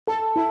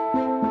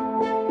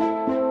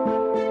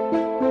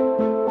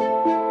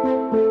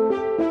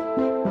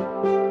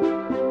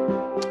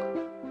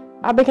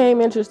I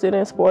became interested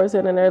in sports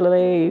at an early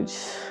age,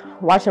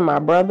 watching my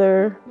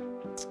brother.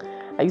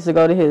 I used to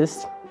go to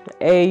his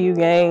AAU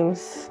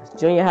games,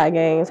 junior high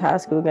games, high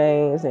school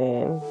games,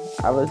 and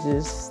I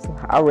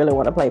really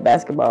want to play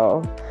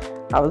basketball.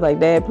 I was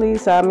like, Dad,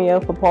 please sign me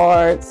up for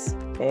parts.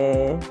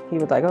 And he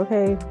was like,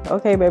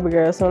 okay, baby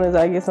girl, as soon as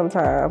I get some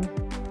time.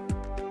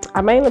 I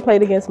mainly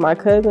played against my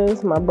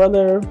cousins. My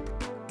brother's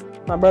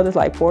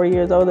like 4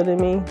 years older than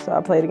me, so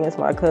I played against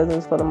my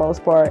cousins for the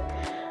most part.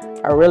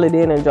 I really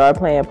did enjoy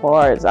playing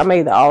parts. I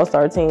made the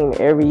All-Star team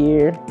every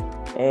year,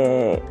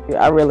 and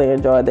I really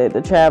enjoyed that,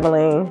 the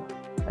traveling.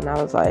 And I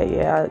was like,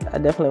 yeah,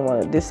 this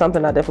is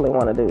something I definitely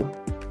want to do.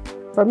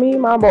 For me,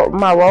 my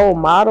role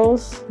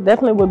models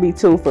definitely would be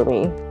two for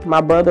me.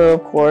 My brother,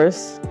 of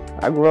course.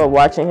 I grew up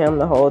watching him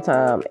the whole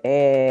time,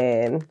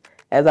 and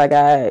as I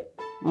got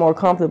more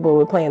comfortable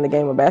with playing the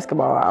game of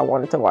basketball, I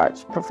wanted to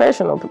watch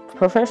professional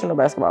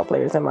basketball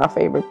players, and my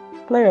favorite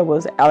player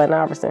was Allen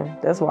Iverson.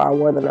 That's why I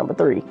wore the number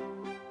 3.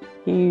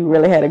 He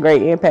really had a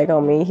great impact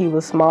on me. He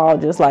was small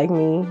just like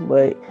me,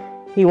 but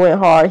he went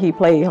hard, he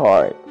played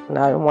hard, and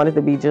I wanted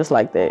to be just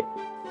like that.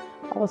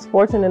 I was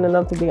fortunate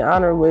enough to be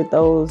honored with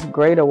those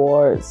great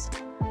awards.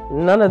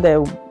 None of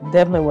that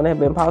definitely wouldn't have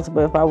been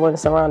possible if I wasn't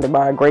surrounded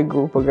by a great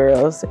group of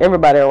girls.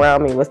 Everybody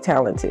around me was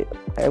talented.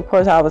 And of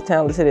course, I was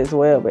talented as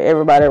well, but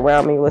everybody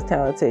around me was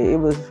talented. It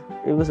was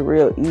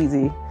real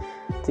easy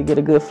to get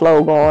a good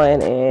flow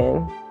going,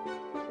 and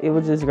it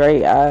was just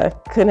great. I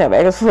couldn't have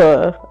asked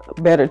for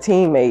better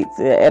teammates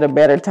at a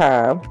better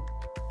time.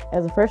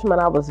 As a freshman,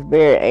 I was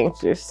very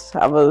anxious.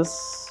 I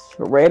was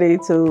very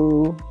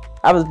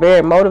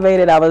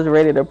motivated. I was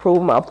ready to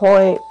prove my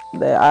point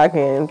that I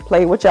can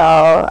play with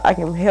y'all, I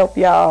can help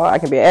y'all, I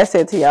can be an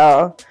asset to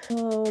y'all.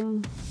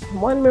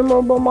 One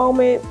memorable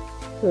moment,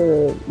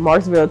 the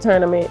Marksville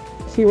tournament,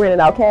 she rented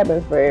out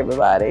cabins for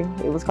everybody.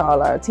 It was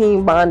called our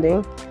team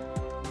bonding,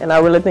 and I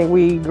really think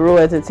we grew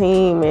as a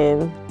team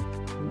and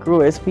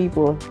grew as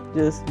people,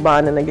 just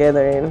bonding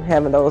together and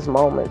having those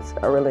moments.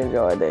 I really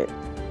enjoyed that.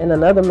 And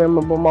another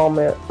memorable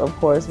moment, of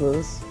course,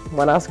 was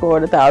when I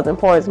scored 1,000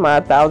 points,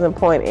 my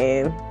 1,000-point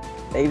end.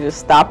 They just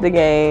stopped the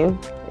game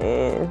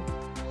and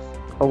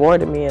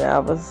awarded me, and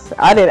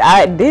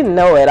I didn't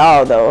know at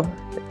all though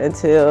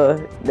until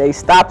they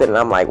stopped it, and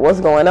I'm like, what's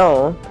going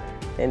on?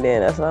 And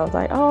then that's when I was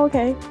like, oh,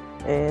 okay.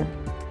 And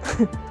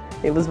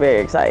it was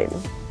very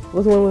exciting. It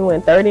was when we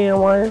went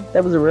 30-1.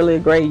 That was a really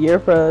great year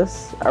for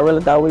us. I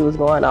really thought we was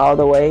going all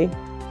the way.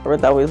 I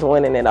really thought we was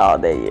winning it all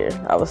that year.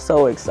 I was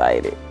so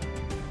excited.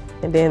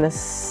 And then the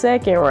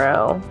second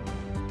round,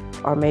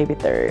 or maybe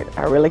third,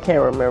 I really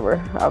can't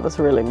remember. I was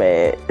really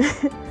mad.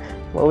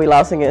 When we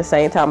lost against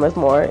St. Thomas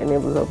More, and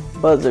it was a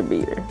buzzer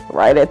beater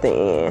right at the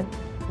end.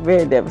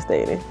 Very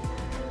devastating.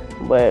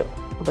 But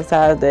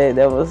besides that,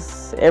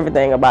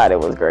 everything about it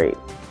was great.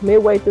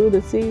 Midway through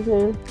the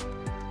season,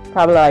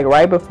 probably like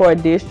right before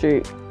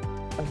district,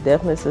 I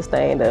definitely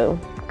sustained a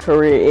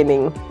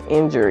career-ending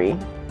injury,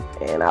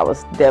 and I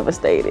was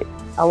devastated.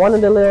 I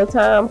wanted a little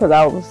time because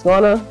I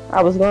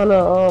was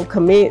gonna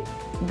commit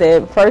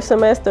the first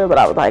semester, but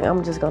I was like,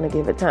 I'm just gonna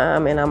give it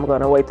time, and I'm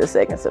gonna wait the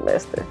second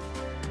semester.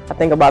 I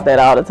think about that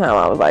all the time.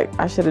 I was like,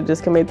 I should have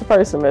just committed the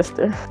first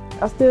semester.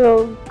 I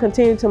still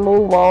continue to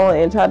move on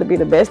and try to be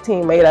the best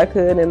teammate I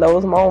could in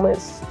those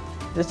moments,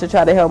 just to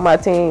try to help my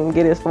team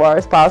get as far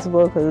as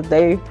possible, because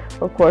they,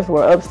 of course,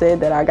 were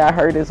upset that I got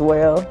hurt as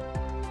well.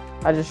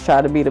 I just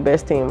tried to be the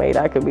best teammate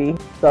I could be.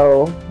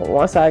 So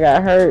once I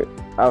got hurt,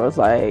 I was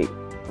like,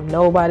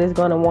 nobody's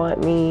gonna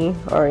want me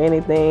or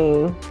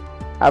anything.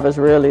 I was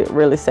really,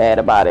 really sad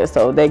about it.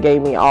 So they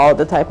gave me all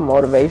the type of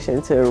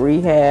motivation to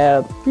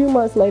rehab. A few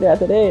months later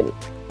after that,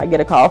 I get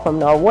a call from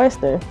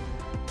Northwestern.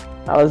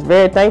 I was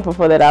very thankful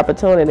for that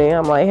opportunity.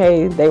 I'm like,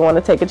 hey, they want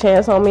to take a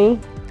chance on me.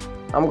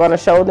 I'm going to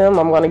show them.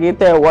 I'm going to get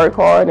there, work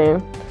hard,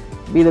 and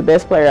be the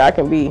best player I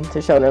can be to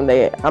show them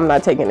that I'm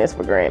not taking this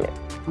for granted.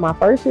 My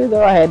first year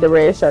though, I had the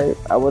red shirt.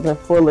 I wasn't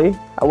fully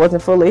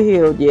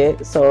healed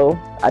yet, so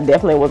I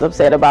definitely was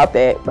upset about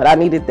that. But I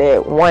needed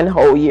that one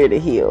whole year to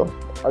heal.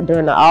 Or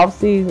during the off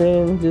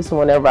season, just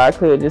whenever I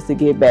could, just to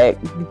get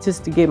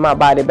my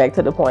body back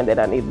to the point that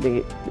I needed to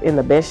be in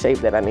the best shape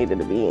that I needed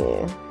to be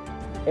in.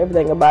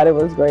 Everything about it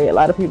was great. A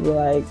lot of people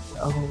were like,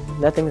 oh,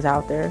 nothing's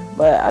out there,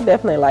 but I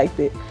definitely liked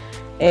it.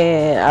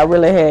 And I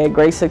really had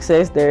great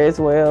success there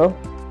as well.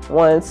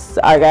 Once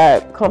I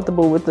got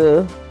comfortable with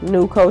the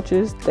new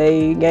coaches,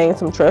 they gained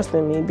some trust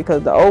in me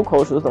because the old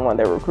coach was the one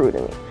that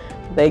recruited me.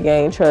 They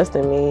gained trust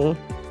in me.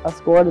 I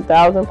scored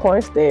 1,000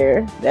 points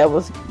there. That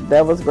was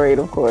great,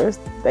 of course.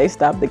 They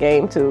stopped the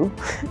game too.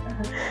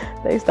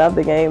 They stopped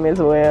the game as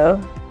well.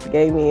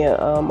 Gave me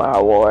my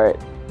award.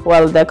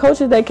 Well, the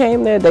coaches that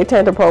came there, they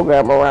turned the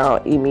program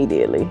around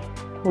immediately.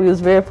 We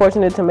was very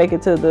fortunate to make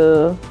it to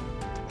the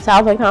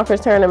Southland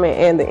Conference Tournament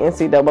and the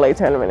NCAA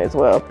Tournament as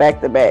well, back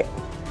to back.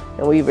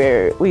 And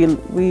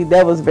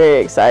that was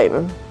very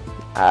exciting.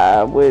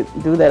 I would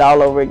do that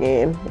all over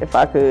again if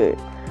I could.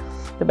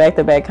 The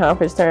back-to-back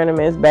conference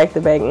tournaments,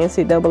 back-to-back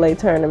NCAA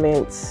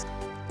tournaments.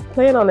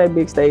 playing on that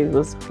big stage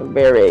was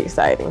very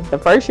exciting. The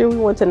first year we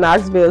went to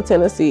Knoxville,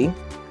 Tennessee.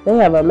 They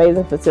have an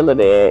amazing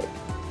facility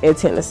in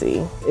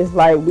Tennessee. It's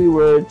like we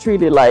were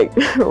treated like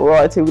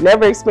royalty. We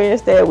never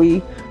experienced that.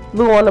 We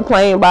flew on the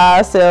plane by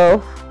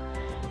ourselves.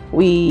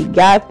 We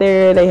got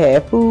there, they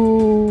had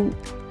food,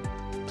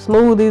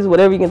 smoothies,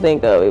 whatever you can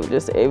think of. It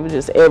was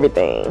just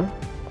everything.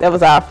 That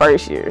was our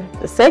first year.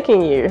 The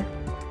second year,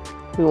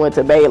 we went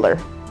to Baylor.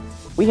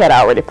 We had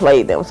already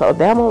played them, so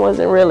that one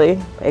wasn't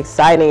really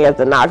exciting as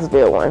the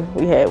Knoxville one.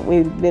 We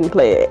didn't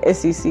play an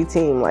SEC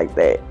team like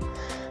that.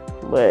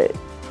 But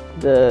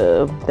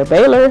the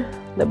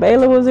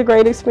Baylor was a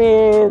great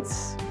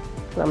experience.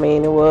 I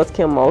mean, it was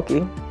Kim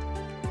Mulkey.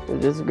 It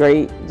was just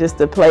great just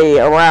to play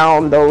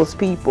around those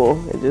people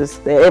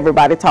that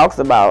everybody talks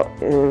about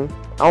and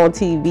on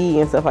TV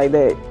and stuff like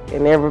that.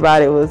 And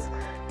everybody was,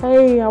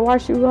 hey, I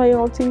watched you play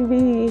on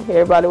TV.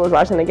 Everybody was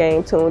watching the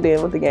game, tuned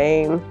in with the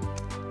game.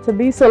 To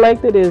be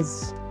selected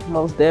is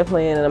most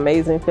definitely an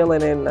amazing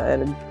feeling and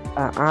an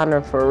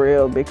honor for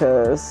real,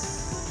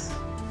 because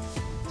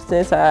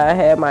since I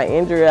had my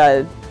injury,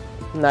 I'm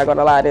not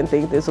gonna lie, I didn't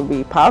think this would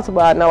be possible.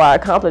 I know I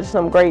accomplished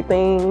some great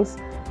things,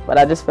 but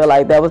I just felt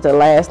like that was the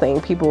last thing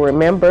people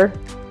remember.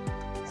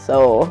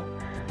 So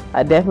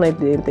I definitely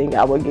didn't think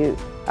I would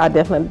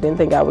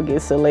get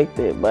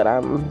selected, but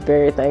I'm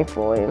very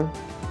thankful and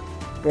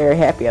very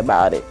happy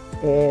about it.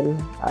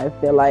 And I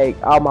feel like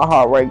all my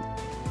hard work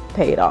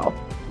paid off.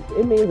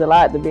 It means a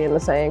lot to be in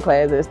the same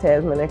class as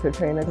Tasman and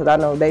Katrina, because I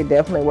know they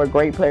definitely were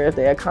great players.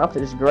 They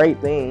accomplished great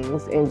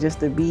things, and just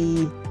to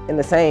be in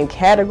the same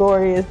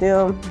category as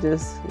them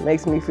just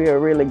makes me feel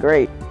really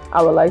great.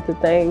 I would like to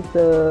thank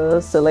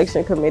the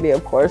selection committee,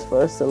 of course,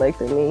 for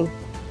selecting me.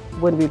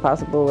 Wouldn't be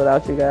possible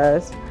without you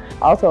guys.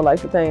 I also like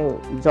to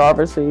thank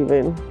Jarvis for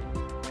even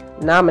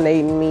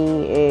nominating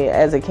me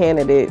as a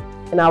candidate.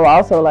 And I would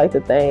also like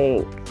to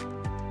thank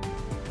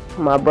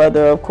my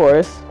brother, of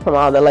course, from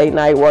all the late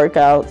night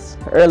workouts,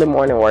 early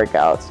morning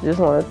workouts. Just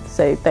want to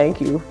say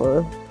thank you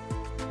for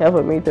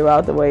helping me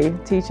throughout the way,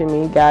 teaching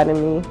me,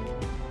 guiding me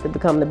to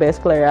become the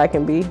best player I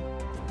can be.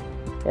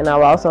 And I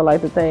would also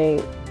like to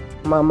thank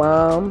my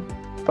mom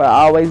for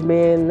always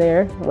being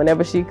there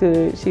whenever she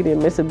could. She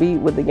didn't miss a beat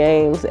with the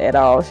games at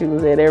all. She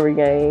was at every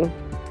game,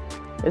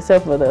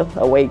 except for the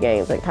away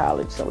games in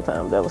college.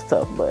 Sometimes that was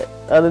tough, but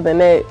other than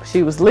that,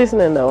 she was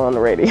listening though on the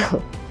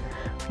radio.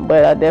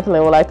 But I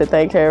definitely would like to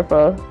thank her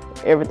for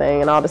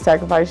everything and all the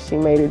sacrifices she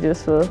made it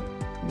just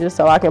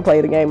so I can play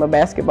the game of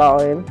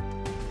basketball and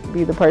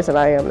be the person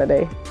I am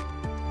today.